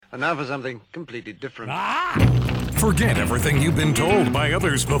And now for something completely different. Forget everything you've been told by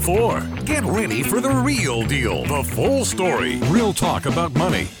others before. Get ready for the real deal, the full story, real talk about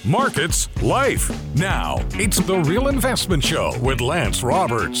money, markets, life. Now, it's The Real Investment Show with Lance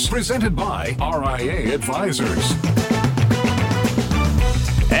Roberts, presented by RIA Advisors.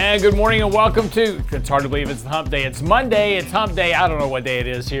 And good morning and welcome to, it's hard to believe it's hump day. It's Monday, it's hump day. I don't know what day it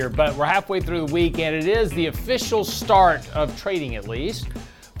is here, but we're halfway through the week and it is the official start of trading, at least,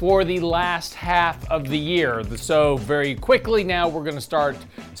 for the last half of the year. So very quickly now we're going to start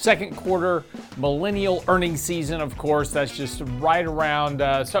second quarter millennial earnings season. Of course, that's just right around,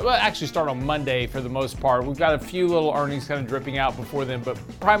 actually start on Monday for the most part. We've got a few little earnings kind of dripping out before then, but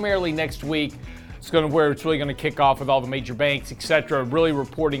primarily next week it's going to where it's really going to kick off with all the major banks, etc., really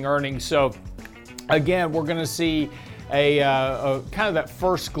reporting earnings. So again, we're going to see a kind of that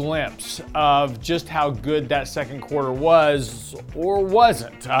first glimpse of just how good that second quarter was or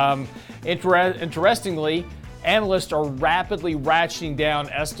wasn't. Interestingly, analysts are rapidly ratcheting down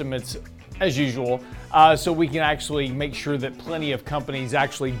estimates as usual, so we can actually make sure that plenty of companies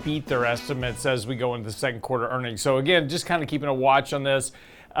actually beat their estimates as we go into the second quarter earnings. So again, just kind of keeping a watch on this.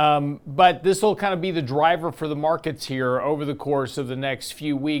 But this will kind of be the driver for the markets here over the course of the next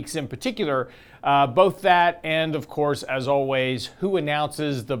few weeks. In particular, both that and, of course, as always, who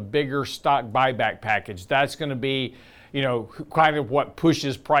announces the bigger stock buyback package. That's going to be, kind of what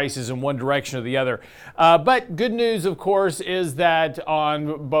pushes prices in one direction or the other. But good news, of course, is that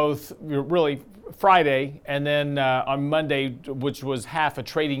on both really Friday and then on Monday, which was half a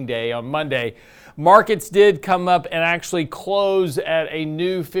trading day on Monday, markets did come up and actually close at a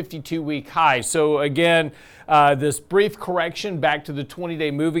new 52-week high. So again, this brief correction back to the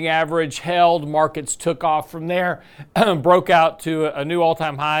 20-day moving average held. Markets took off from there, broke out to a new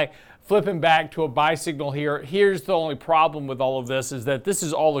all-time high, flipping back to a buy signal here. Here's the only problem with all of this is that this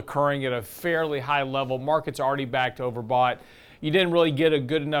is all occurring at a fairly high level. Markets already back to overbought. You didn't really get a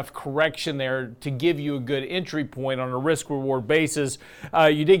good enough correction there to give you a good entry point on a risk-reward basis.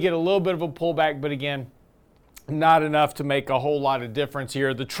 You did get a little bit of a pullback, but again, not enough to make a whole lot of difference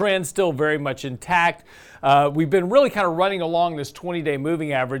here. The trend's still very much intact. We've been really kind of running along this 20-day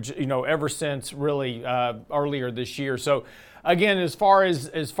moving average, ever since really earlier this year. So again, as far as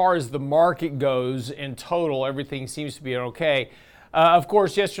the market goes in total, everything seems to be okay. Of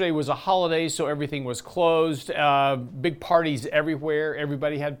course, yesterday was a holiday, so everything was closed. Big parties everywhere.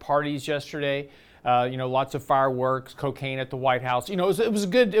 Everybody had parties yesterday. Lots of fireworks, cocaine at the White House. It was a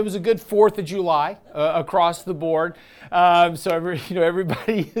good 4th of July across the board. So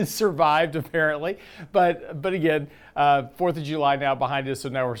everybody has survived apparently. But again, 4th of July now behind us, so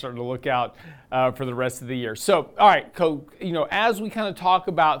now we're starting to look out for the rest of the year. So all right, as we kind of talk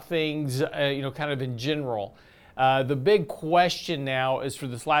about things, kind of in general. The big question now is for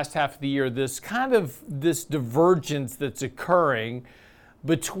this last half of the year, this divergence that's occurring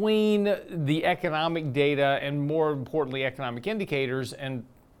between the economic data and more importantly, economic indicators and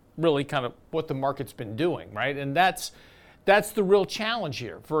really kind of what the market's been doing, right? And that's the real challenge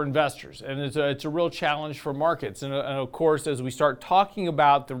here for investors. And it's a real challenge for markets. And of course, as we start talking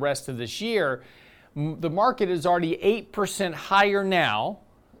about the rest of this year, the market is already 8% higher now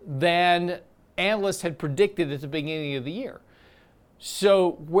than analysts had predicted at the beginning of the year.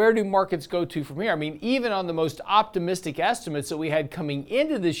 So where do markets go to from here? I mean, even on the most optimistic estimates that we had coming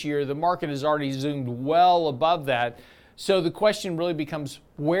into this year, the market has already zoomed well above that. So the question really becomes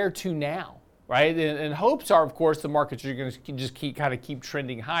where to now, right? And hopes are, of course, the markets are going to just keep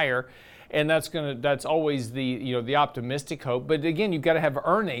trending higher, and that's always the optimistic hope. But again, you've got to have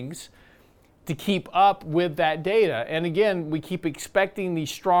earnings to keep up with that data. And again, we keep expecting these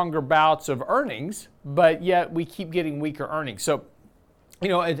stronger bouts of earnings, but yet we keep getting weaker earnings. So,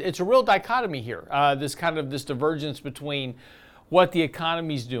 it's a real dichotomy here, this divergence between what the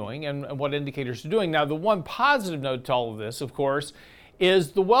economy's doing and what indicators are doing. Now, the one positive note to all of this, of course,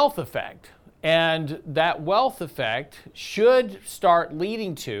 is the wealth effect. And that wealth effect should start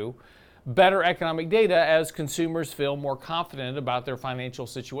leading to better economic data as consumers feel more confident about their financial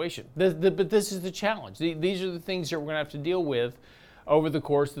situation. But this is the challenge. These are the things that we're going to have to deal with over the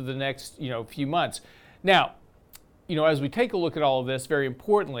course of the next few months. Now, as we take a look at all of this, very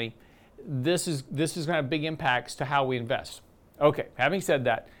importantly, this is going to have big impacts to how we invest. Okay, having said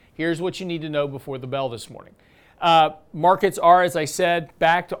that, here's what you need to know before the bell this morning. Markets are, as I said,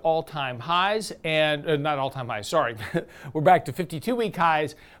 back to all-time highs, and not all-time highs, sorry. We're back to 52-week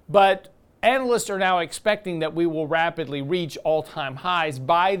highs, but analysts are now expecting that we will rapidly reach all-time highs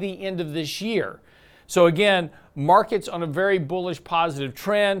by the end of this year. So again, Markets on a very bullish positive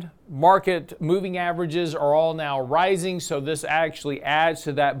trend. Market moving averages are all now rising, so this actually adds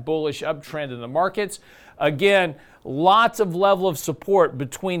to that bullish uptrend in the markets. Again, lots of level of support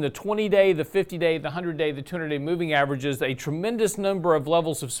between the 20-day, the 50-day, the 100-day, the 200-day moving averages, a tremendous number of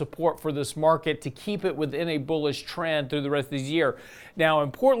levels of support for this market to keep it within a bullish trend through the rest of this year. Now,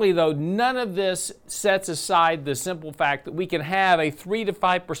 importantly though, none of this sets aside the simple fact that we can have a 3 to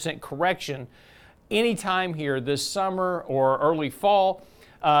 5% correction anytime here this summer or early fall,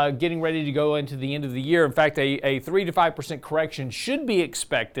 getting ready to go into the end of the year. In fact, a 3 to 5% correction should be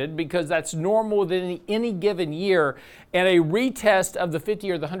expected because that's normal within any given year. And a retest of the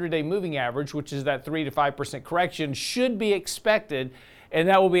 50 or the 100-day moving average, which is that 3 to 5% correction, should be expected. And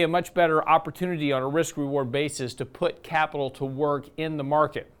that will be a much better opportunity on a risk-reward basis to put capital to work in the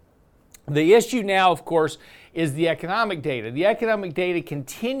market. The issue now, of course, is the economic data. The economic data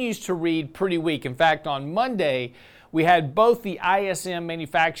continues to read pretty weak. In fact, on Monday, we had both the ISM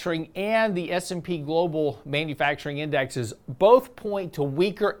manufacturing and the S&P Global manufacturing indexes both point to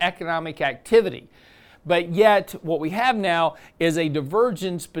weaker economic activity. But yet, what we have now is a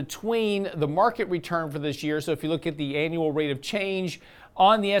divergence between the market return for this year. So if you look at the annual rate of change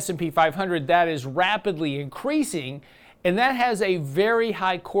on the S&P 500, that is rapidly increasing. And that has a very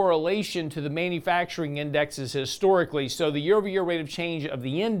high correlation to the manufacturing indexes historically. So the year-over-year rate of change of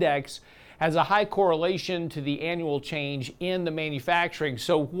the index has a high correlation to the annual change in the manufacturing.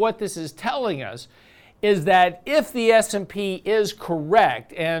 So what this is telling us is that if the S&P is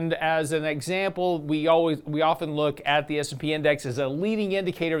correct, and as an example, we often look at the S&P index as a leading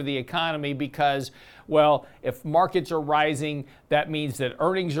indicator of the economy because, well, if markets are rising, that means that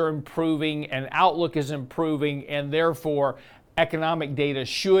earnings are improving and outlook is improving, and therefore economic data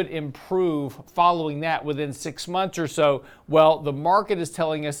should improve following that within 6 months or so. Well, the market is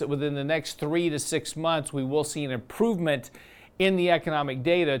telling us that within the next 3 to 6 months, we will see an improvement in the economic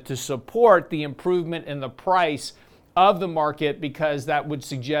data to support the improvement in the price of the market, because that would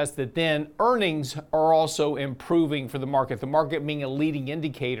suggest that then earnings are also improving for the market being a leading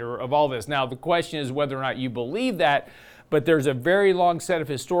indicator of all this. Now, the question is whether or not you believe that, but there's a very long set of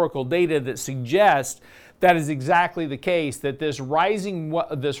historical data that suggests that is exactly the case, that this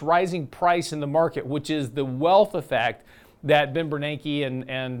rising price in the market, which is the wealth effect that Ben Bernanke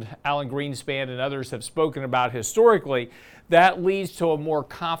and Alan Greenspan and others have spoken about historically, that leads to a more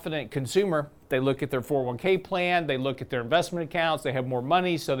confident consumer. They look at their 401k plan, they look at their investment accounts, they have more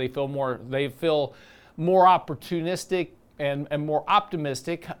money, so they feel more opportunistic and more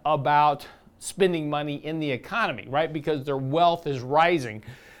optimistic about spending money in the economy, right? Because their wealth is rising.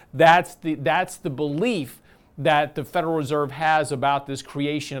 That's the belief that the Federal Reserve has about this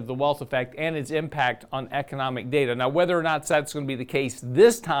creation of the wealth effect and its impact on economic data. Now, whether or not that's going to be the case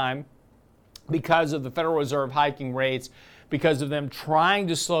this time because of the Federal Reserve hiking rates, because of them trying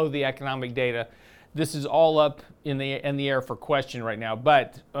to slow the economic data, this is all up in the air for question right now.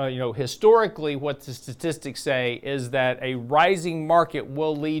 But historically, what the statistics say is that a rising market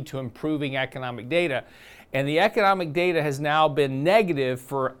will lead to improving economic data. And the economic data has now been negative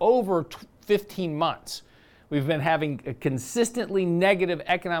for over 15 months. We've been having a consistently negative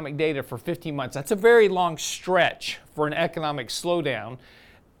economic data for 15 months. That's a very long stretch for an economic slowdown,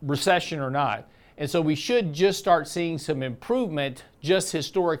 recession or not. And so we should just start seeing some improvement, just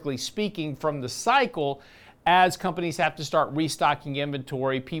historically speaking, from the cycle as companies have to start restocking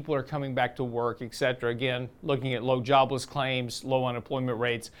inventory, people are coming back to work, et cetera. Again, looking at low jobless claims, low unemployment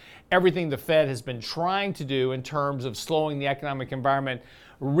rates, everything the Fed has been trying to do in terms of slowing the economic environment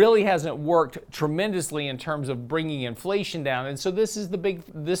really hasn't worked tremendously in terms of bringing inflation down. And so this is the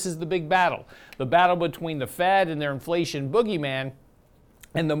big battle. The battle between the Fed and their inflation boogeyman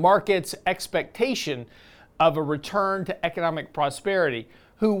and the market's expectation of a return to economic prosperity.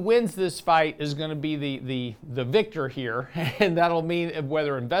 Who wins this fight is going to be the victor here, and that'll mean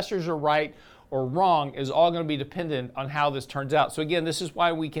whether investors are right or wrong is all going to be dependent on how this turns out. So again, this is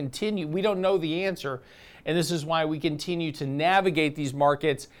why we don't know the answer, and this is why we continue to navigate these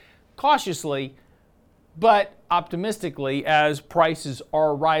markets cautiously but optimistically as prices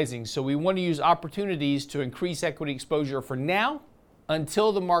are rising. So we want to use opportunities to increase equity exposure for now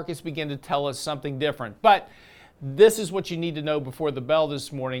until the markets begin to tell us something different. But this is what you need to know before the bell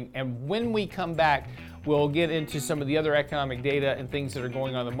this morning. And when we come back, we'll get into some of the other economic data and things that are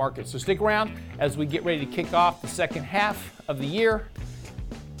going on in the market. So stick around as we get ready to kick off the second half of the year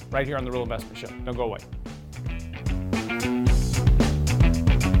right here on The Real Investment Show. Don't go away.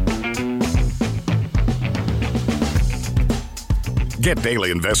 Get daily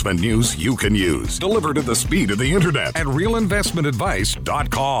investment news you can use, delivered at the speed of the internet at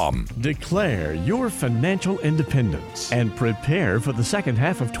realinvestmentadvice.com. Declare your financial independence and prepare for the second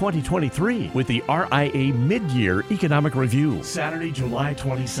half of 2023 with the RIA Mid-Year Economic Review, Saturday, July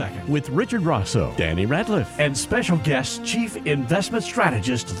 22nd, with Richard Rosso, Danny Ratliff, and special guest Chief Investment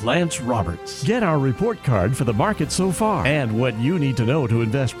Strategist Lance Roberts. Get our report card for the market so far and what you need to know to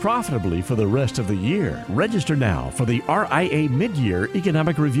invest profitably for the rest of the year. Register now for the RIA Mid-Year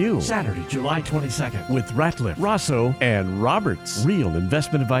Economic Review, Saturday, July 22nd, with Ratliff, Rosso, and Roberts.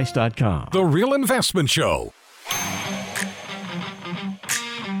 RealInvestmentAdvice.com. The Real Investment Show.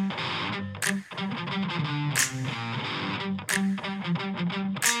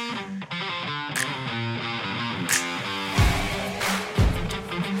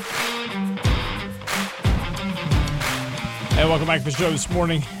 And welcome back to the show this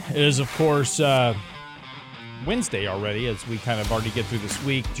morning. It is, of course, Wednesday already, as we kind of already get through this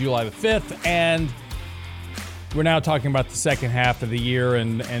week, July the 5th, and we're now talking about the second half of the year,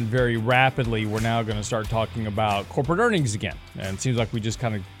 and very rapidly we're now going to start talking about corporate earnings again. And it seems like we just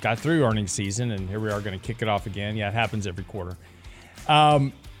kind of got through earnings season, and here we are going to kick it off again. Yeah, it happens every quarter.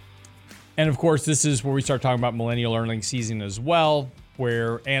 And of course, this is where we start talking about millennial earnings season as well,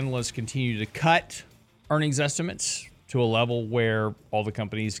 where analysts continue to cut earnings estimates to a level where all the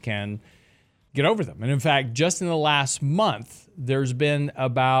companies can get over them. And in fact, just in the last month, there's been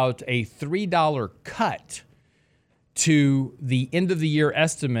about a $3 cut to the end of the year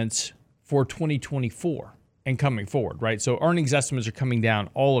estimates for 2024 and coming forward, right? So earnings estimates are coming down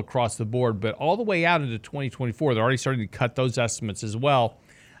all across the board, but all the way out into 2024, they're already starting to cut those estimates as well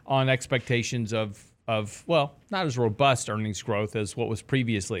on expectations of well, not as robust earnings growth as what was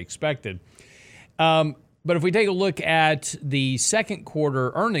previously expected. But if we take a look at the second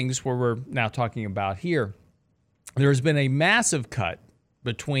quarter earnings, where we're now talking about here, there's been a massive cut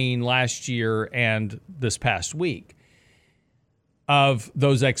between last year and this past week of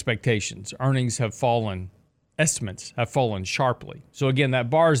those expectations. Earnings have fallen, estimates have fallen sharply. So again, that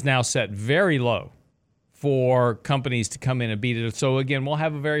bar is now set very low for companies to come in and beat it. So again, we'll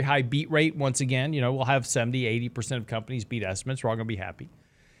have a very high beat rate once again. You know, we'll have 70, 80% of companies beat estimates. We're all going to be happy.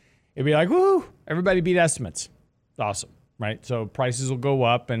 It'd be like, woo, everybody beat estimates. Awesome, right? So prices will go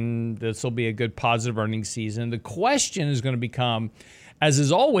up, and this will be a good positive earnings season. The question is going to become, as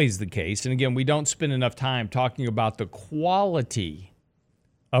is always the case, and again, we don't spend enough time talking about the quality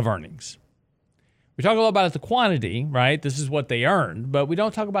of earnings. We talk a lot about the quantity, right? This is what they earned, but we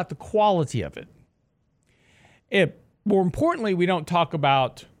don't talk about the quality of it. More importantly, we don't talk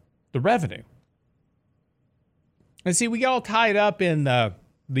about the revenue. And see, we get all tied up in the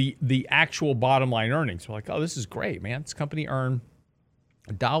actual bottom line earnings. We're like, oh, this is great, man. This company earned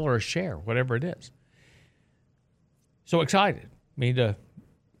 $1 a share, whatever it is. So excited. We need to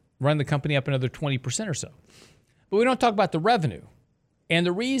run the company up another 20% or so. But we don't talk about the revenue. And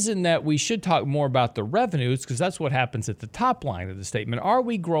the reason that we should talk more about the revenue is because that's what happens at the top line of the statement. Are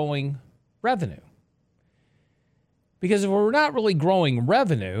we growing revenue? Because if we're not really growing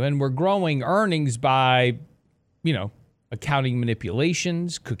revenue and we're growing earnings by, accounting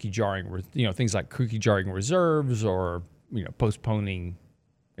manipulations, cookie jarring, things like cookie jarring reserves or, postponing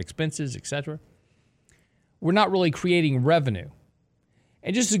expenses, etc. We're not really creating revenue.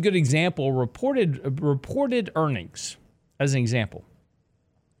 And just a good example, reported earnings, as an example,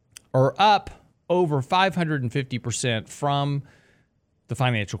 are up over 550% from the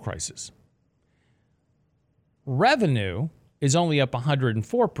financial crisis. Revenue is only up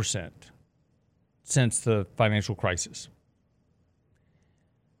 104% since the financial crisis.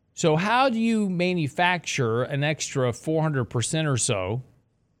 So how do you manufacture an extra 400% or so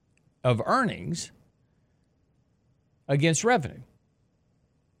of earnings against revenue?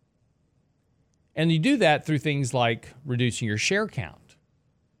 And you do that through things like reducing your share count,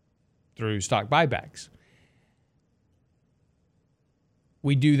 through stock buybacks.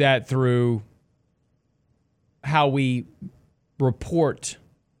 We do that through how we report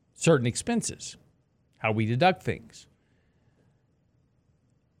certain expenses, how we deduct things.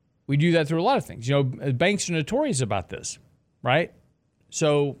 We do that through a lot of things. Banks are notorious about this, right?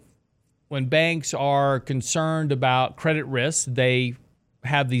 So when banks are concerned about credit risk, they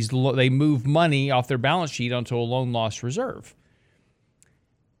move money off their balance sheet onto a loan loss reserve.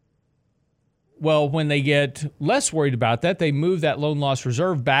 Well, when they get less worried about that, they move that loan loss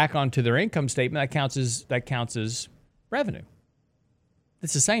reserve back onto their income statement. That counts as revenue.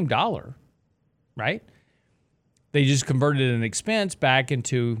 It's the same dollar, right? They just converted an expense back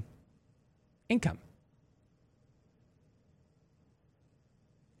into income.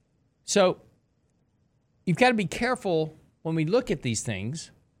 So you've got to be careful when we look at these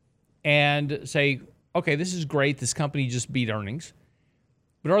things and say, okay, this is great, this company just beat earnings,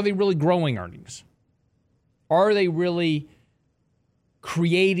 but are they really growing earnings? Are they really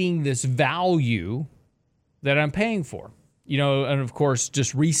creating this value that I'm paying for? You know, and of course,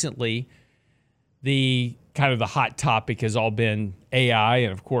 just recently, the kind of the hot topic has all been AI,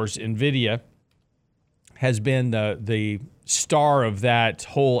 and of course, NVIDIA has been the star of that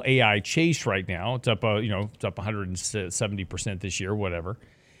whole AI chase right now. It's up, it's up 170% this year, whatever.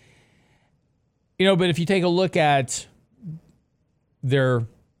 You know, but if you take a look at their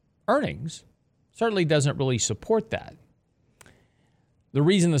earnings, certainly doesn't really support that. The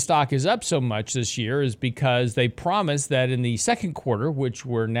reason the stock is up so much this year is because they promised that in the second quarter, which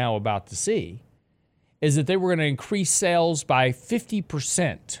we're now about to see, is that they were going to increase sales by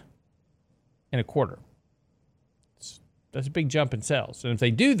 50% in a quarter. That's a big jump in sales. And if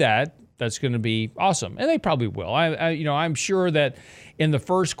they do that, that's going to be awesome. And they probably will. I'm sure that in the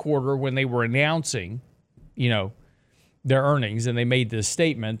first quarter when they were announcing, their earnings and they made this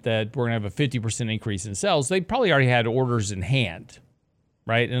statement that we're going to have a 50% increase in sales, they probably already had orders in hand,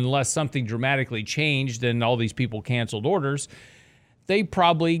 right? And unless something dramatically changed and all these people canceled orders, they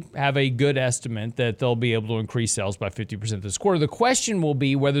probably have a good estimate that they'll be able to increase sales by 50% this quarter. The question will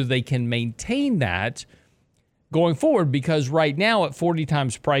be whether they can maintain that going forward, because right now at 40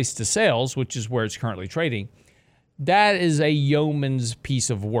 times price to sales, which is where it's currently trading, that is a yeoman's piece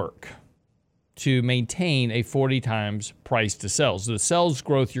of work to maintain a 40 times price to sales. The sales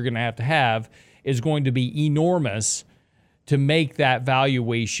growth you're going to have is going to be enormous to make that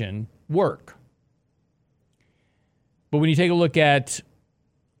valuation work. But when you take a look at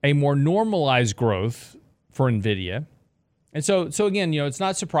a more normalized growth for NVIDIA, and so again, it's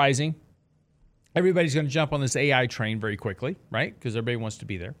not surprising. Everybody's going to jump on this AI train very quickly, right? Because everybody wants to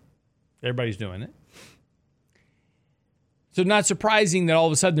be there. Everybody's doing it. So not surprising that all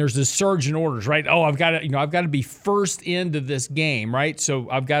of a sudden there's this surge in orders, right? Oh, I've got to be first into this game, right? So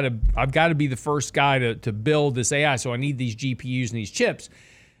I've got to be the first guy to build this AI. So I need these GPUs and these chips.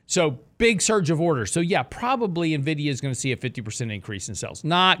 So big surge of orders. So yeah, probably NVIDIA is going to see a 50% increase in sales.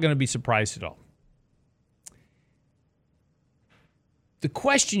 Not going to be surprised at all. The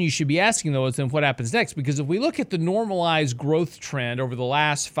question you should be asking, though, is then what happens next? Because if we look at the normalized growth trend over the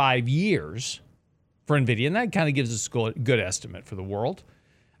last 5 years for NVIDIA, and that kind of gives us a good estimate for the world.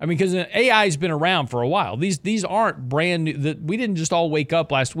 I mean, because AI has been around for a while. These aren't brand new. We didn't just all wake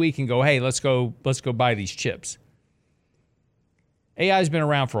up last week and go, hey, let's go buy these chips. AI has been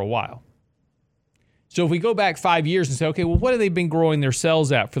around for a while. So if we go back 5 years and say, okay, well, what have they been growing their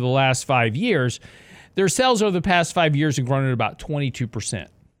sales at for the last 5 years? Their sales over the past 5 years have grown at about 22%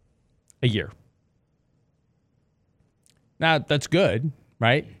 a year. Now, that's good,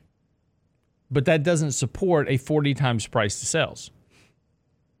 right? But that doesn't support a 40 times price to sales.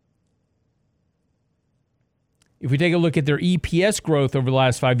 If we take a look at their EPS growth over the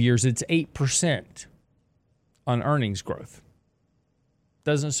last 5 years, it's 8% on earnings growth.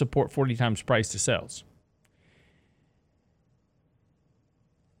 Doesn't support 40 times price to sales.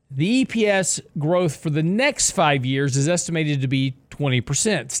 The EPS growth for the next 5 years is estimated to be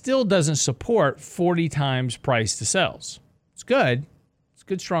 20%. Still doesn't support 40 times price to sales. It's good. It's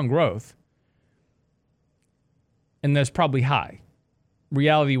good, strong growth. And that's probably high.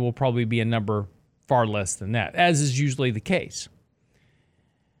 Reality will probably be a number far less than that, as is usually the case.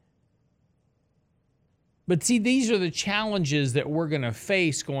 But see, these are the challenges that we're going to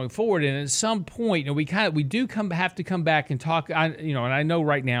face going forward. And at some point, we have to come back and talk. And I know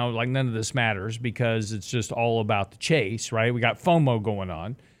right now, like, none of this matters because it's just all about the chase, right? We got FOMO going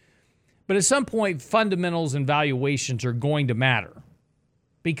on. But at some point, fundamentals and valuations are going to matter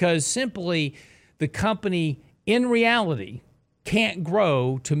because simply the company in reality can't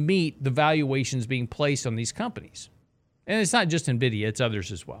grow to meet the valuations being placed on these companies. And it's not just NVIDIA, it's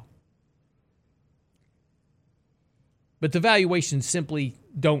others as well. But the valuations simply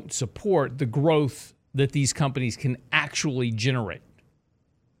don't support the growth that these companies can actually generate.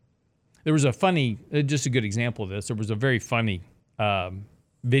 There was just a good example of this. There was a very funny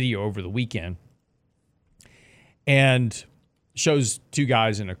video over the weekend and shows two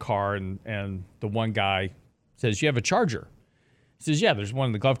guys in a car and the one guy says, "You have a charger?" He says, "Yeah, there's one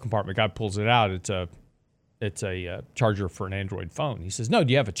in the glove compartment." The guy pulls it out. It's a charger for an Android phone. He says, "No,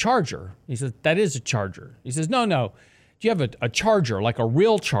 do you have a charger?" He says, "That is a charger." He says, No. Do you have a charger, like a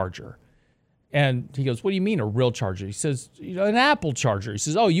real charger?" And he goes, "What do you mean a real charger?" He says, "An Apple charger." He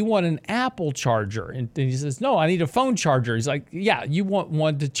says, "Oh, you want an Apple charger?" And he says, "No, I need a phone charger." He's like, "Yeah, you want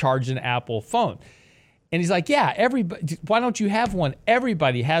one to charge an Apple phone." And he's like, yeah, everybody, why don't you have one?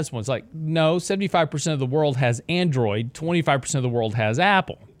 Everybody has one. It's like, no, 75% of the world has Android, 25% of the world has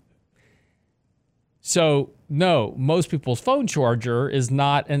Apple. So, no, most people's phone charger is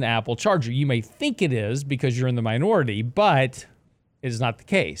not an Apple charger. You may think it is because you're in the minority, but it is not the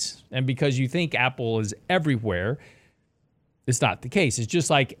case. And because you think Apple is everywhere, it's not the case. It's just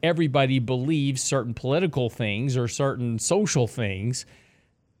like everybody believes certain political things or certain social things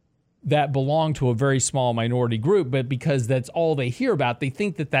that belong to a very small minority group, but because that's all they hear about, they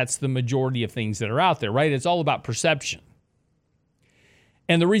think that that's the majority of things that are out there, right? It's all about perception.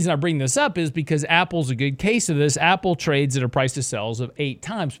 And the reason I bring this up is because Apple's a good case of this. Apple trades at a price to sales of 8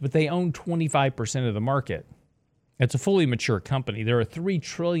 times, but they own 25% of the market. It's a fully mature company. They're a $3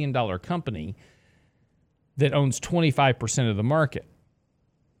 trillion company that owns 25% of the market.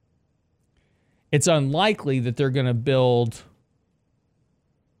 It's unlikely that they're going to build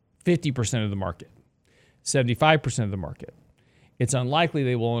 50% of the market, 75% of the market. It's unlikely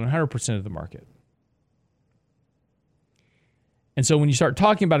they will own 100% of the market. And so when you start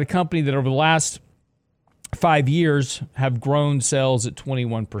talking about a company that over the last 5 years have grown sales at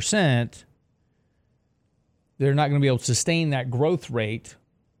 21%, they're not going to be able to sustain that growth rate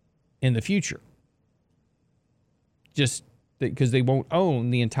in the future. Just because they won't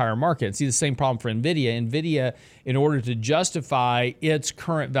own the entire market. See the same problem for NVIDIA. NVIDIA, in order to justify its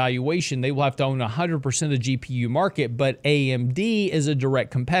current valuation, they will have to own 100% of the GPU market, but AMD is a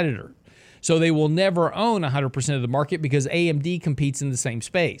direct competitor. So they will never own 100% of the market because AMD competes in the same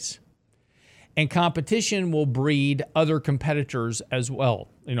space. And competition will breed other competitors as well,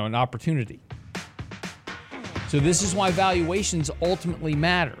 an opportunity. So this is why valuations ultimately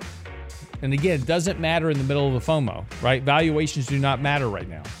matter. And again, it doesn't matter in the middle of the FOMO, right? Valuations do not matter right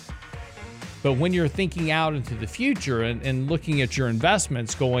now. But when you're thinking out into the future and looking at your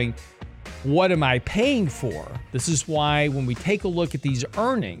investments going, what am I paying for? This is why when we take a look at these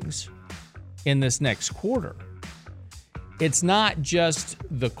earnings in this next quarter, it's not just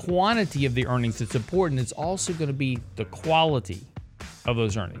the quantity of the earnings that's important, it's also going to be the quality of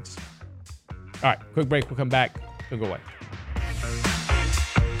those earnings. All right, quick break, we'll come back. Don't go away.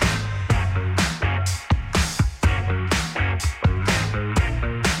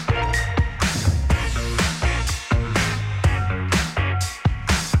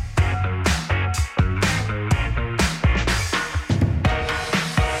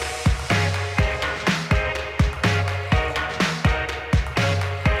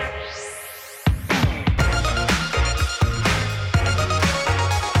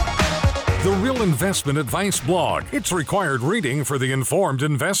 Investment Advice blog. It's required reading for the informed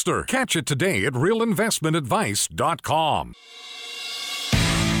investor. Catch it today at realinvestmentadvice.com.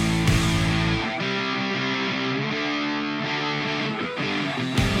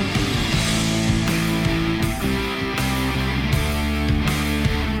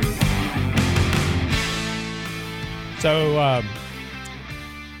 So,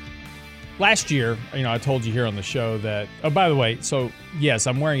 last year, I told you here on the show that, oh, by the way, so yes,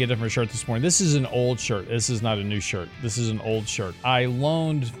 I'm wearing a different shirt this morning. This is an old shirt. This is not a new shirt. This is an old shirt. I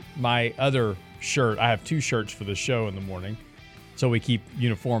loaned my other shirt. I have 2 shirts for the show in the morning, so we keep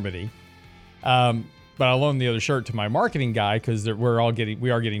uniformity. But I loaned the other shirt to my marketing guy because we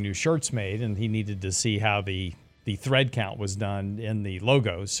are getting new shirts made, and he needed to see how the thread count was done in the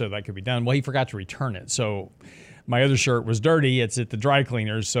logos so that could be done. Well, he forgot to return it. So my other shirt was dirty. It's at the dry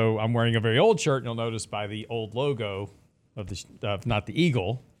cleaners, so I'm wearing a very old shirt, and you'll notice by the old logo of not the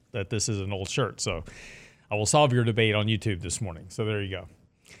eagle that this is an old shirt. So I will solve your debate on YouTube this morning. So there you go.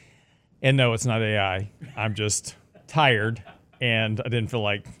 And no, it's not AI. I'm just tired, and I didn't feel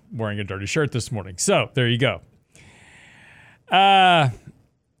like wearing a dirty shirt this morning. So there you go. So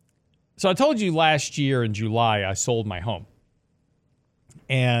I told you last year in July I sold my home.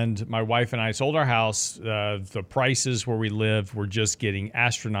 And my wife and I sold our house. The prices where we lived were just getting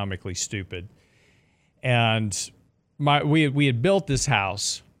astronomically stupid. And we had built this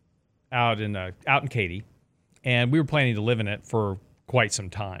house out in Katy, and we were planning to live in it for quite some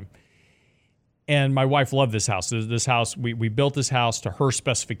time. And my wife loved this house. This house, we built this house to her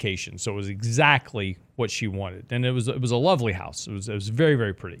specifications, so it was exactly what she wanted. And it was a lovely house. It was very,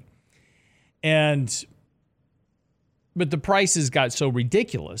 very pretty. But the prices got so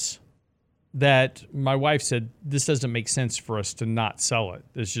ridiculous that my wife said, this doesn't make sense for us to not sell it.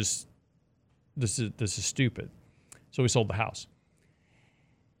 This is stupid. So we sold the house.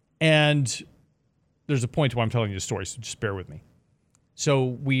 And there's a point to why I'm telling you the story, so just bear with me. So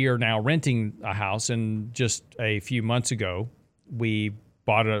we are now renting a house, and just a few months ago, we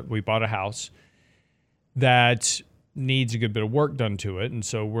bought a house that needs a good bit of work done to it. And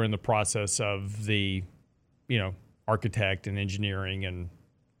so we're in the process of the architect and engineering and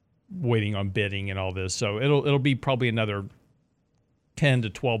waiting on bidding and all this. So it'll be probably another 10 to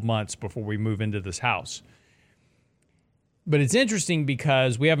 12 months before we move into this house. But it's interesting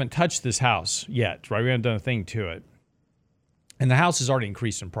because we haven't touched this house yet, right? We haven't done a thing to it. And the house has already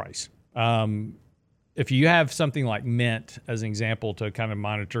increased in price. If you have something like Mint, as an example, to kind of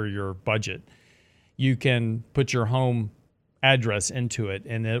monitor your budget, you can put your home address into it,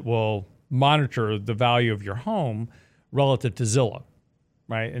 and it will monitor the value of your home relative to Zillow,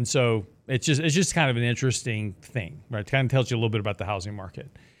 right? And so it's just kind of an interesting thing, right? It kind of tells you a little bit about the housing market.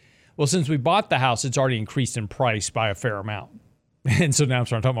 Well, since we bought the house, it's already increased in price by a fair amount. And so now I'm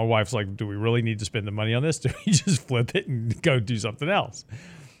starting to talk to my wife's like, do we really need to spend the money on this? Do we just flip it and go do something else?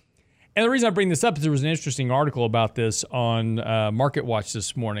 And the reason I bring this up is there was an interesting article about this on Market Watch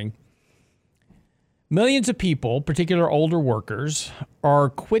this morning. Millions of people, particularly older workers, are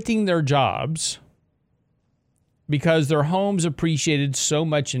quitting their jobs because their homes appreciated so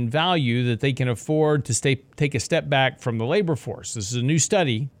much in value that they can afford to take a step back from the labor force. This is a new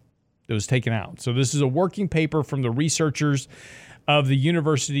study that was taken out. So this is a working paper from the researchers of the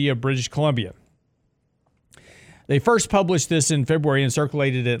University of British Columbia. They first published this in February and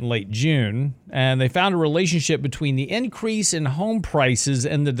circulated it in late June, and they found a relationship between the increase in home prices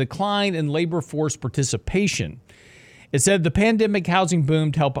and the decline in labor force participation. It said the pandemic housing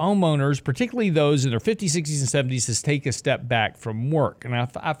boom helped homeowners, particularly those in their 50s, 60s, and 70s, to take a step back from work. And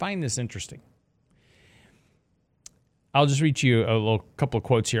I find this interesting. I'll just read you a couple of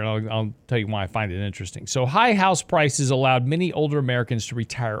quotes here, and I'll tell you why I find it interesting. So high house prices allowed many older Americans to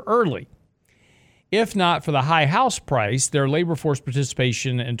retire early. If not for the high house price, their labor force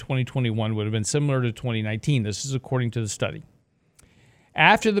participation in 2021 would have been similar to 2019. This is according to the study.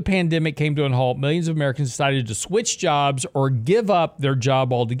 After the pandemic came to a halt, millions of Americans decided to switch jobs or give up their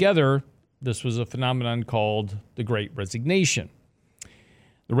job altogether. This was a phenomenon called the Great Resignation.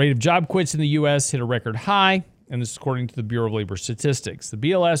 The rate of job quits in the U.S. hit a record high, and this is according to the Bureau of Labor Statistics. The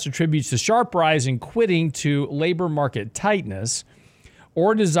BLS attributes the sharp rise in quitting to labor market tightness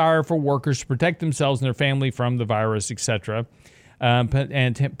or desire for workers to protect themselves and their family from the virus, etc., and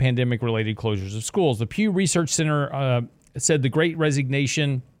pandemic-related closures of schools. The Pew Research Center said the Great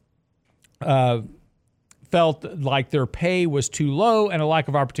Resignation felt like their pay was too low and a lack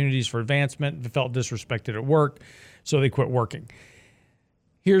of opportunities for advancement. They felt disrespected at work, so they quit working.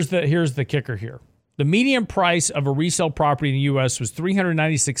 Here's the kicker here. The median price of a resale property in the U.S. was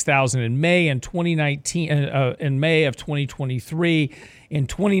 $396,000 in May of 2023. In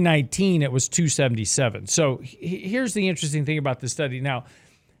 2019, it was $277,000. So here's the interesting thing about this study. Now,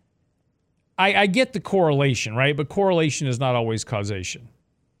 I get the correlation, right? But correlation is not always causation.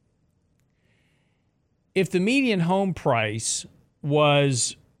 If the median home price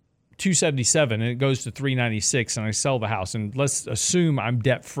was $277,000 and it goes to $396,000 and I sell the house, and let's assume I'm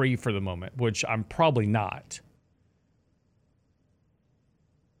debt free for the moment, which I'm probably not.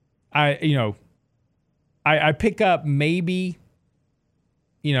 I pick up maybe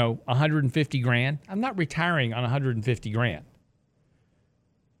 $150,000. I'm not retiring on $150,000.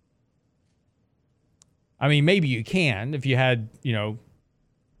 I mean, maybe you can if you had a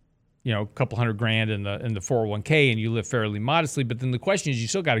couple $100,000 in the 401k and you live fairly modestly. But then the question is, you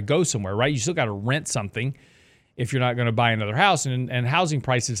still got to go somewhere, right? You still got to rent something if you're not going to buy another house. And housing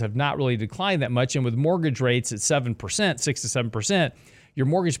prices have not really declined that much. And with mortgage rates at 7%, 6 to 7%, your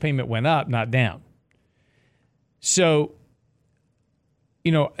mortgage payment went up, not down. So,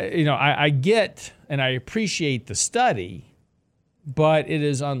 I get and I appreciate the study, but it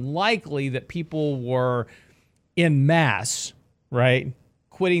is unlikely that people were en masse, right,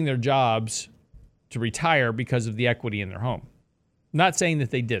 quitting their jobs to retire because of the equity in their home. I'm not saying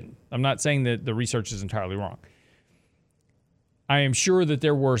that they didn't. I'm not saying that the research is entirely wrong. I am sure that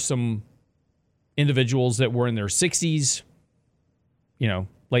there were some individuals that were in their 60s,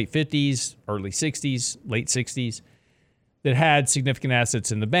 late 50s, early 60s, late 60s, that had significant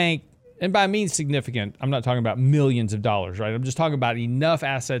assets in the bank. And by means significant, I'm not talking about millions of dollars, right? I'm just talking about enough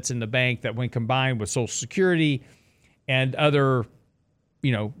assets in the bank that when combined with Social Security and other,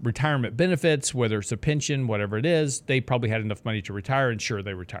 retirement benefits, whether it's a pension, whatever it is, they probably had enough money to retire, and sure,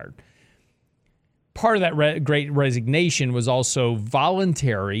 they retired. Part of that Great Resignation was also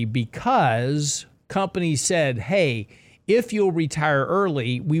voluntary because companies said, hey, if you'll retire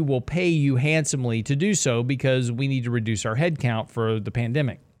early, we will pay you handsomely to do so because we need to reduce our headcount for the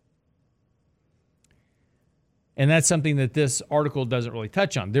pandemic. And that's something that this article doesn't really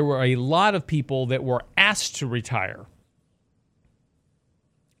touch on. There were a lot of people that were asked to retire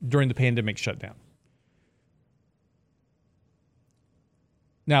during the pandemic shutdown.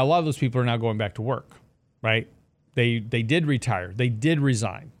 Now, a lot of those people are now going back to work. right? They did retire. They did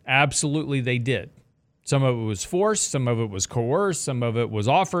resign. Absolutely, they did. Some of it was forced. Some of it was coerced. Some of it was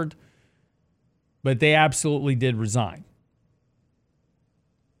offered. But they absolutely did resign.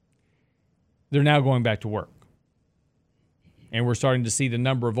 They're now going back to work. And we're starting to see the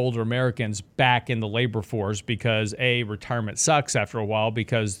number of older Americans back in the labor force because, A, retirement sucks after a while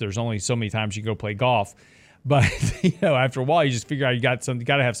because there's only so many times you can go play golf. But, after a while, you just figure out you got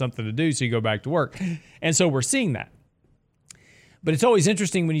to have something to do, so you go back to work. And so we're seeing that. But it's always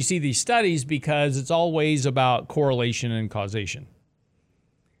interesting when you see these studies because it's always about correlation and causation.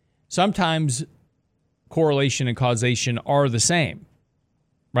 Sometimes correlation and causation are the same,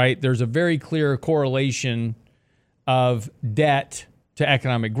 right? There's a very clear correlation of debt to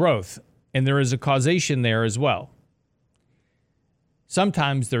economic growth, and there is a causation there as well.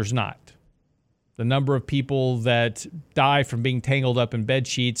 Sometimes there's not. The number of people that die from being tangled up in bed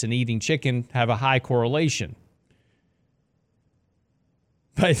sheets and eating chicken have a high correlation.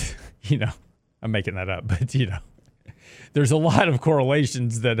 But, I'm making that up, but, there's a lot of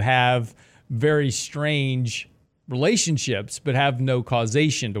correlations that have very strange relationships, but have no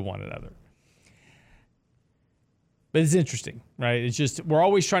causation to one another. But it's interesting, right? It's just, we're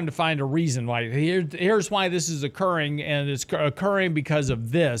always trying to find a reason why. Here's why this is occurring, and it's occurring because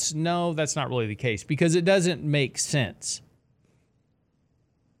of this. No, that's not really the case, because it doesn't make sense.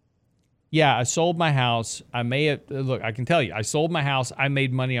 Yeah, I sold my house. I can tell you, I sold my house. I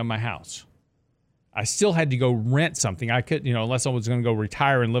made money on my house. I still had to go rent something. I could, unless I was going to go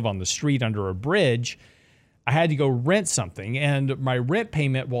retire and live on the street under a bridge, I had to go rent something. And my rent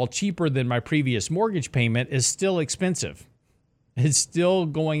payment, while cheaper than my previous mortgage payment, is still expensive. It's still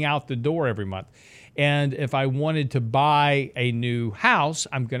going out the door every month. And if I wanted to buy a new house,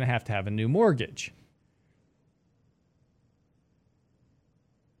 I'm going to have a new mortgage.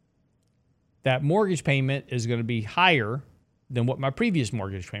 That mortgage payment is going to be higher than what my previous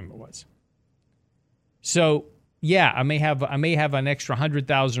mortgage payment was. So, yeah, I may have an extra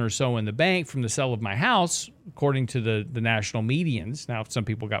 $100,000 or so in the bank from the sale of my house, according to the national medians. Now, some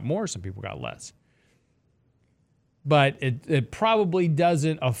people got more, some people got less. But it probably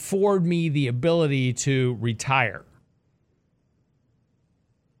doesn't afford me the ability to retire.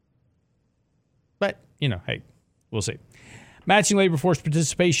 But, hey, we'll see. Matching labor force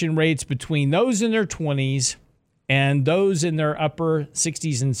participation rates between those in their 20s and those in their upper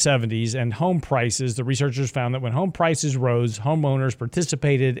 60s and 70s, and home prices, the researchers found that when home prices rose, homeowners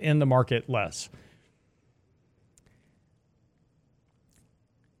participated in the market less.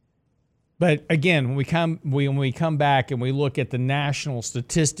 But again, when we come back and we look at the national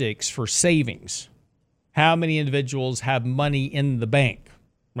statistics for savings, how many individuals have money in the bank,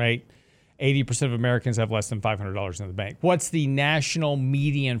 right? 80% of Americans have less than $500 in the bank. What's the national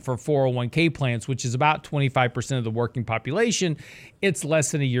median for 401k plans, which is about 25% of the working population? It's less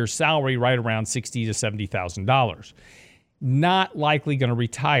than a year's salary, right around $60,000 to $70,000. Not likely going to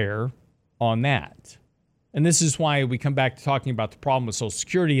retire on that. And this is why we come back to talking about the problem with Social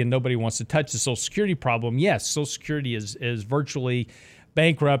Security, and nobody wants to touch the Social Security problem. Yes, Social Security is virtually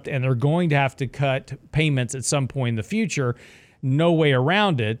bankrupt, and they're going to have to cut payments at some point in the future. No way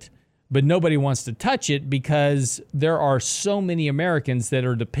around it. But nobody wants to touch it because there are so many Americans that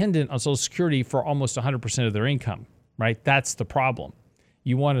are dependent on Social Security for almost 100% of their income, right? That's the problem.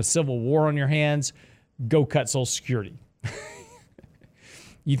 You want a civil war on your hands, go cut Social Security.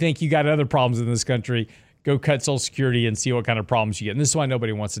 You think you got other problems in this country, go cut Social Security and see what kind of problems you get. And this is why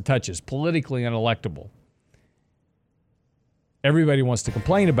nobody wants to touch it. It's politically unelectable. Everybody wants to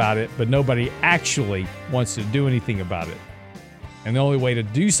complain about it, but nobody actually wants to do anything about it. And the only way to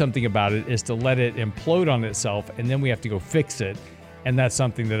do something about it is to let it implode on itself, and then we have to go fix it. And that's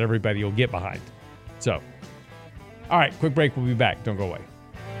something that everybody will get behind. So, all right, quick break. We'll be back. Don't go away.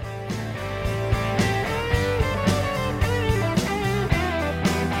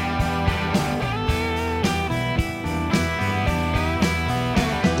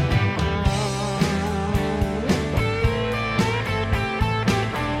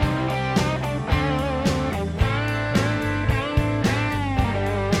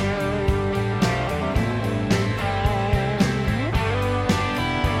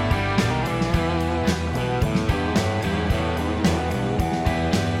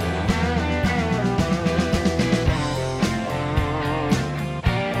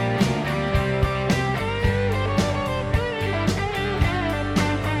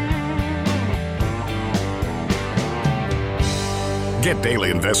 Get daily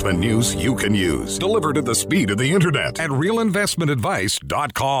investment news you can use, delivered at the speed of the internet at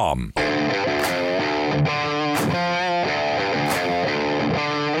realinvestmentadvice.com.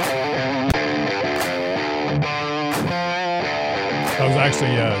 I was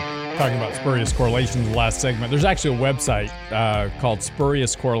actually talking about spurious correlations in the last segment. There's actually a website called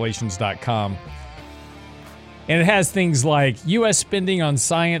spuriouscorrelations.com. And it has things like U.S. spending on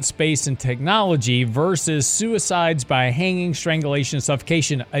science, space, and technology versus suicides by hanging, strangulation, and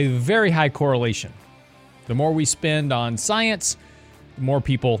suffocation. A very high correlation. The more we spend on science, the more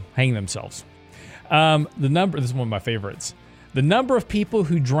people hang themselves. This is one of my favorites. The number of people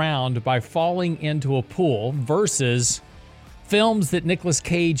who drowned by falling into a pool versus films that Nicolas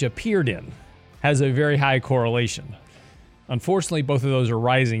Cage appeared in has a very high correlation. Unfortunately, both of those are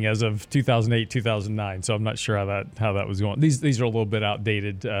rising as of 2008, 2009, so I'm not sure how that was going. These are a little bit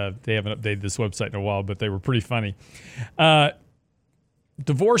outdated. They haven't updated this website in a while, but they were pretty funny.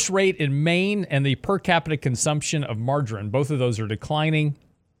 Divorce rate in Maine and the per capita consumption of margarine, both of those are declining,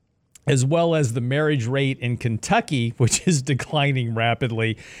 as well as the marriage rate in Kentucky, which is declining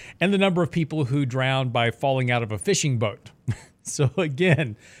rapidly, and the number of people who drowned by falling out of a fishing boat. So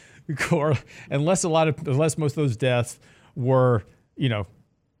again, unless most of those deaths were,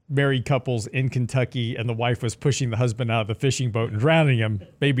 married couples in Kentucky and the wife was pushing the husband out of the fishing boat and drowning him,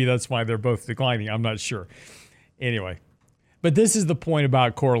 maybe that's why they're both declining. I'm not sure. Anyway, but this is the point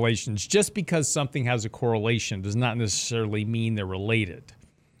about correlations. Just because something has a correlation does not necessarily mean they're related.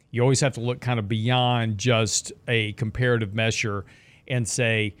 You always have to look kind of beyond just a comparative measure and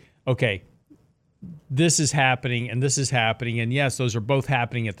say, okay, this is happening and this is happening. And yes, those are both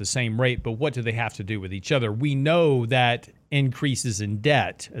happening at the same rate, but what do they have to do with each other? We know that increases in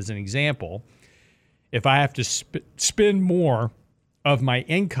debt, as an example, if I have to spend more of my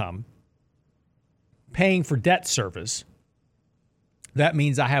income paying for debt service, that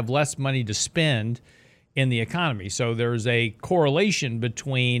means I have less money to spend in the economy. So there's a correlation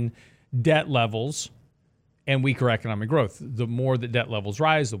between debt levels and weaker economic growth. The more the debt levels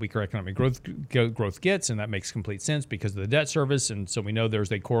rise, the weaker economic growth gets, and that makes complete sense because of the debt service. And so we know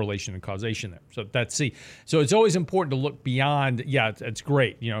there's a correlation and causation there. So that's C. So it's always important to look beyond. Yeah, it's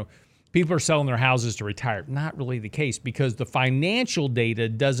great. People are selling their houses to retire. Not really the case because the financial data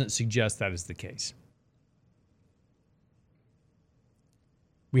doesn't suggest that is the case.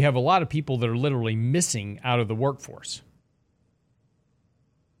 We have a lot of people that are literally missing out of the workforce.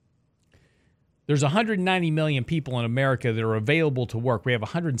 There's 190 million people in America that are available to work. We have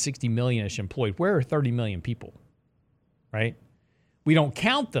 160 million-ish employed. Where are 30 million people, right? We don't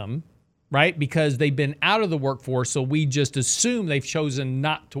count them, right, because they've been out of the workforce, so we just assume they've chosen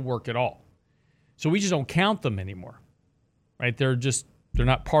not to work at all. So we just don't count them anymore, right? They're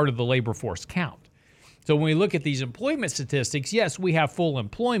not part of the labor force count. So when we look at these employment statistics, yes, we have full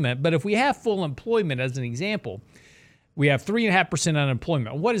employment, but if we have full employment, as an example, we have 3.5%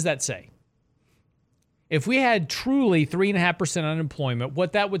 unemployment. What does that say? If we had truly 3.5% unemployment,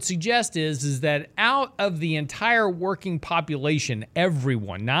 what that would suggest is that out of the entire working population,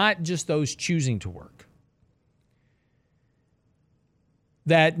 everyone, not just those choosing to work,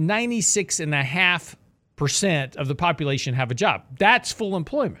 that 96.5% of the population have a job. That's full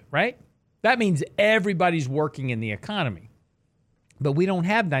employment, right? That means everybody's working in the economy. But we don't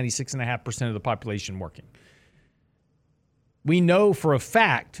have 96.5% of the population working. We know for a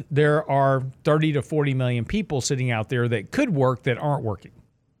fact there are 30 to 40 million people sitting out there that could work that aren't working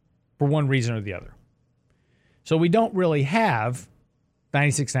for one reason or the other. So we don't really have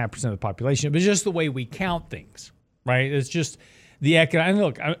 96.5% of the population, but it's just the way we count things, right? It's just the economic.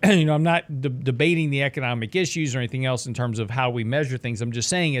 Look, I'm not debating the economic issues or anything else in terms of how we measure things. I'm just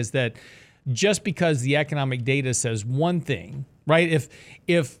saying is that just because the economic data says one thing, right?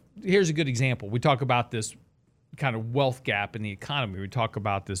 If here's a good example. We talk about this kind of wealth gap in the economy. We talk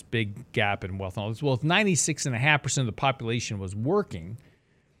about this big gap in wealth and all this. Well, if 96.5% of the population was working,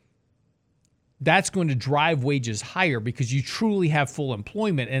 that's going to drive wages higher because you truly have full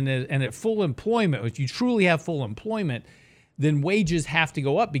employment. And at full employment, if you truly have full employment, then wages have to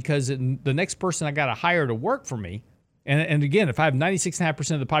go up because the next person I got to hire to work for me, and again, if I have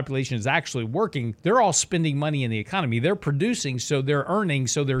 96.5% of the population is actually working, they're all spending money in the economy. They're producing, so they're earning,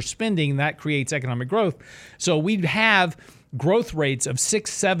 so they're spending. That creates economic growth. So we'd have growth rates of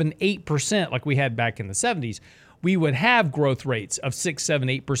 6, 7, 8% like we had back in the 70s. We would have growth rates of 6, 7,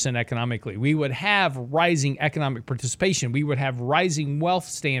 8% economically. We would have rising economic participation. We would have rising wealth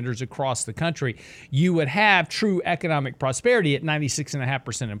standards across the country. You would have true economic prosperity at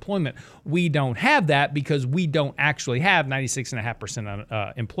 96.5% employment. We don't have that because we don't actually have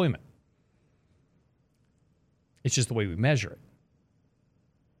 96.5% employment. It's just the way we measure it.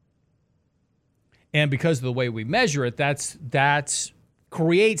 And because of the way we measure it, that's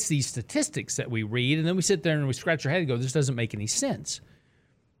creates these statistics that we read, and then we sit there and we scratch our head and go, this doesn't make any sense.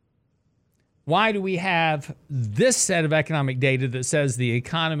 Why do we have this set of economic data that says the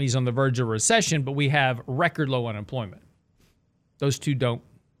economy's on the verge of recession, but we have record low unemployment? Those two don't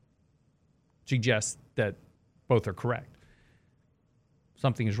suggest that both are correct.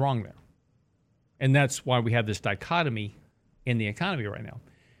 Something is wrong there. And that's why we have this dichotomy in the economy right now.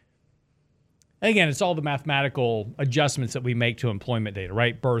 Again, it's all the mathematical adjustments that we make to employment data,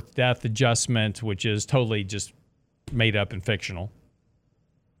 right? Birth, death adjustment, which is totally just made up and fictional.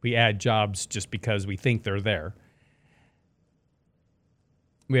 We add jobs just because we think they're there.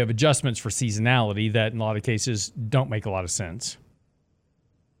 We have adjustments for seasonality that in a lot of cases don't make a lot of sense.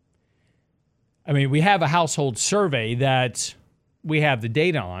 I mean, we have a household survey that we have the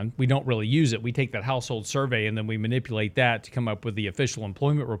data on. We don't really use it. We take that household survey and then we manipulate that to come up with the official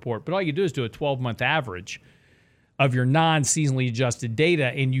employment report. But all you do is do a 12-month average of your non-seasonally adjusted data,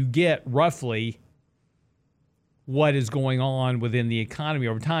 and you get roughly what is going on within the economy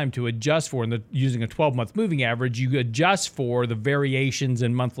over time to adjust for. And using a 12-month moving average, you adjust for the variations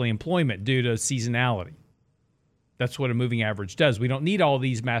in monthly employment due to seasonality. That's what a moving average does. We don't need all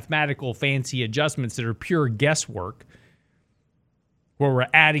these mathematical fancy adjustments that are pure guesswork, where we're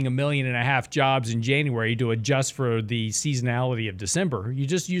adding 1.5 million jobs in January to adjust for the seasonality of December. You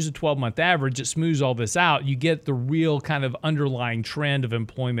just use a 12-month average. It smooths all this out. You get the real kind of underlying trend of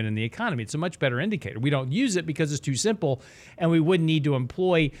employment in the economy. It's a much better indicator. We don't use it because it's too simple, and we wouldn't need to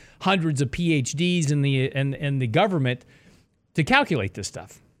employ hundreds of PhDs in the government to calculate this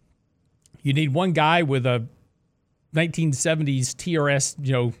stuff. You need one guy with a 1970s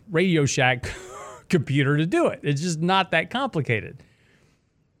TRS, Radio Shack computer to do it. It's just not that complicated.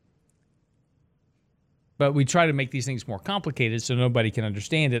 But we try to make these things more complicated so nobody can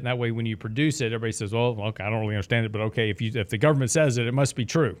understand it. And that way, when you produce it, everybody says, well, okay, I don't really understand it, but okay, if the government says it, it must be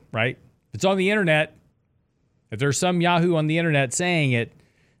true, right? If it's on the internet, if there's some Yahoo on the internet saying it,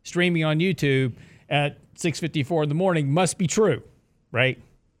 streaming on YouTube at 6:54 in the morning, must be true, right?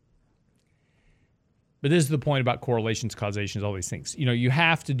 But this is the point about correlations, causations, all these things. You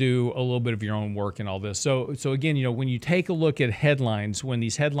have to do a little bit of your own work in all this. So again, when you take a look at headlines, when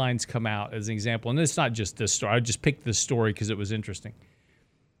these headlines come out as an example, and it's not just this story. I just picked this story because it was interesting.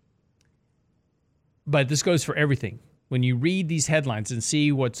 But this goes for everything. When you read these headlines and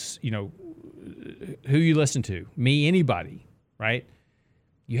see what's, who you listen to, me, anybody, right?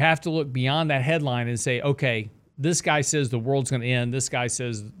 You have to look beyond that headline and say, okay, this guy says the world's going to end. This guy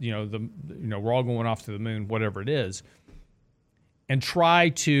says, we're all going off to the moon, whatever it is. And try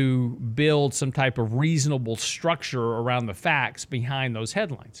to build some type of reasonable structure around the facts behind those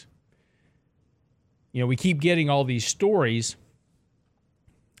headlines. We keep getting all these stories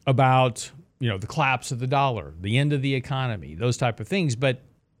about, the collapse of the dollar, the end of the economy, those type of things, but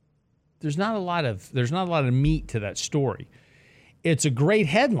there's not a lot of meat to that story. It's a great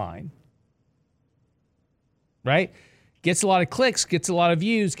headline, right? Gets a lot of clicks, gets a lot of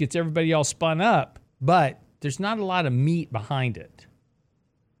views, gets everybody all spun up, but there's not a lot of meat behind it.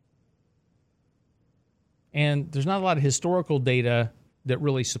 And there's not a lot of historical data that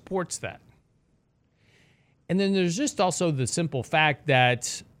really supports that. And then there's just also the simple fact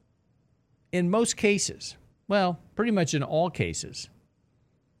that in most cases, well, pretty much in all cases,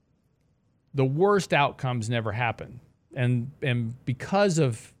 the worst outcomes never happen. And because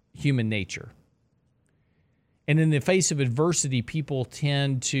of human nature. And in the face of adversity, people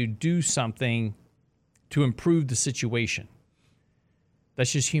tend to do something to improve the situation.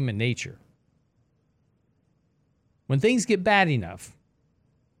 That's just human nature. When things get bad enough,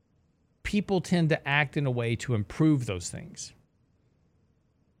 people tend to act in a way to improve those things.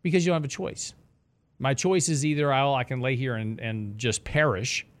 Because you don't have a choice. My choice is either I can lay here and just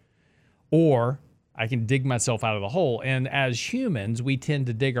perish, or I can dig myself out of the hole. And as humans, we tend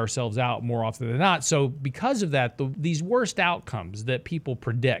to dig ourselves out more often than not. So because of that, these worst outcomes that people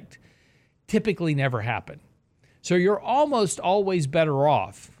predict typically never happen. So you're almost always better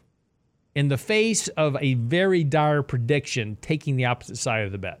off in the face of a very dire prediction taking the opposite side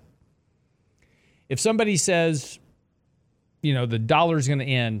of the bet. If somebody says, the dollar's going to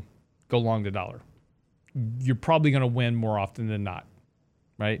end, go long the dollar. You're probably going to win more often than not,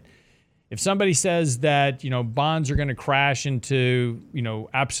 right? If somebody says that, bonds are going to crash into,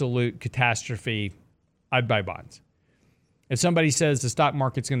 absolute catastrophe, I'd buy bonds. If somebody says the stock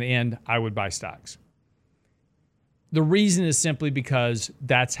market's going to end, I would buy stocks. The reason is simply because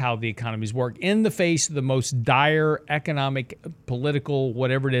that's how the economies work. In the face of the most dire economic, political,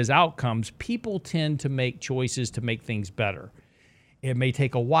 whatever it is, outcomes, people tend to make choices to make things better. It may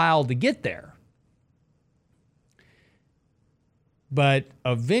take a while to get there. But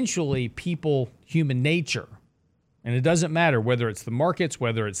eventually, human nature And it doesn't matter whether it's the markets,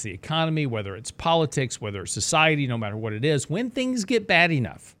 whether it's the economy, whether it's politics, whether it's society, no matter what it is, when things get bad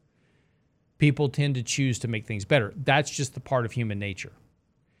enough, people tend to choose to make things better. That's just the part of human nature.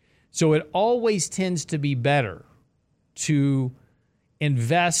 So it always tends to be better to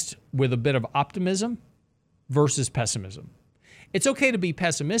invest with a bit of optimism versus pessimism. It's okay to be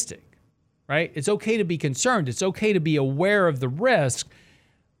pessimistic, right? It's okay to be concerned. It's okay to be aware of the risk,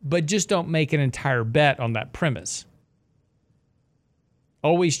 but just don't make an entire bet on that premise.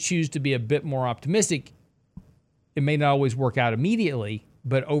 Always choose to be a bit more optimistic. It may not always work out immediately,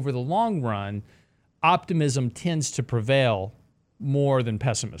 but over the long run, optimism tends to prevail more than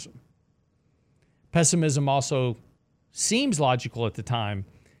pessimism. Pessimism also seems logical at the time,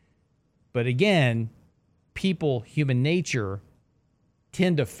 but again, people, human nature,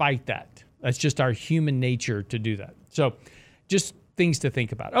 tend to fight that. That's just our human nature to do that. So just things to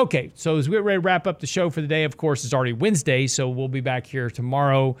think about. Okay, so as we're ready to wrap up the show for the day, of course, it's already Wednesday, so we'll be back here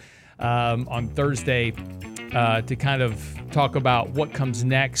tomorrow on Thursday to kind of talk about what comes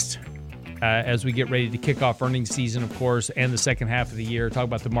next as we get ready to kick off earnings season, of course, and the second half of the year. Talk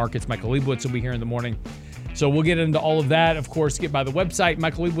about the markets. Michael Leibowitz will be here in the morning. So we'll get into all of that. Of course, get by the website.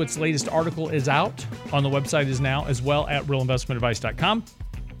 Michael Leibowitz's latest article is out on the website is now, as well at realinvestmentadvice.com.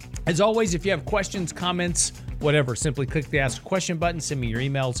 As always, if you have questions, comments, whatever, simply click the Ask a Question button. Send me your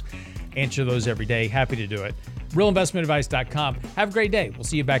emails. Answer those every day. Happy to do it. realinvestmentadvice.com. Have a great day. We'll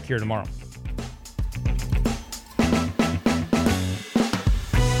see you back here tomorrow.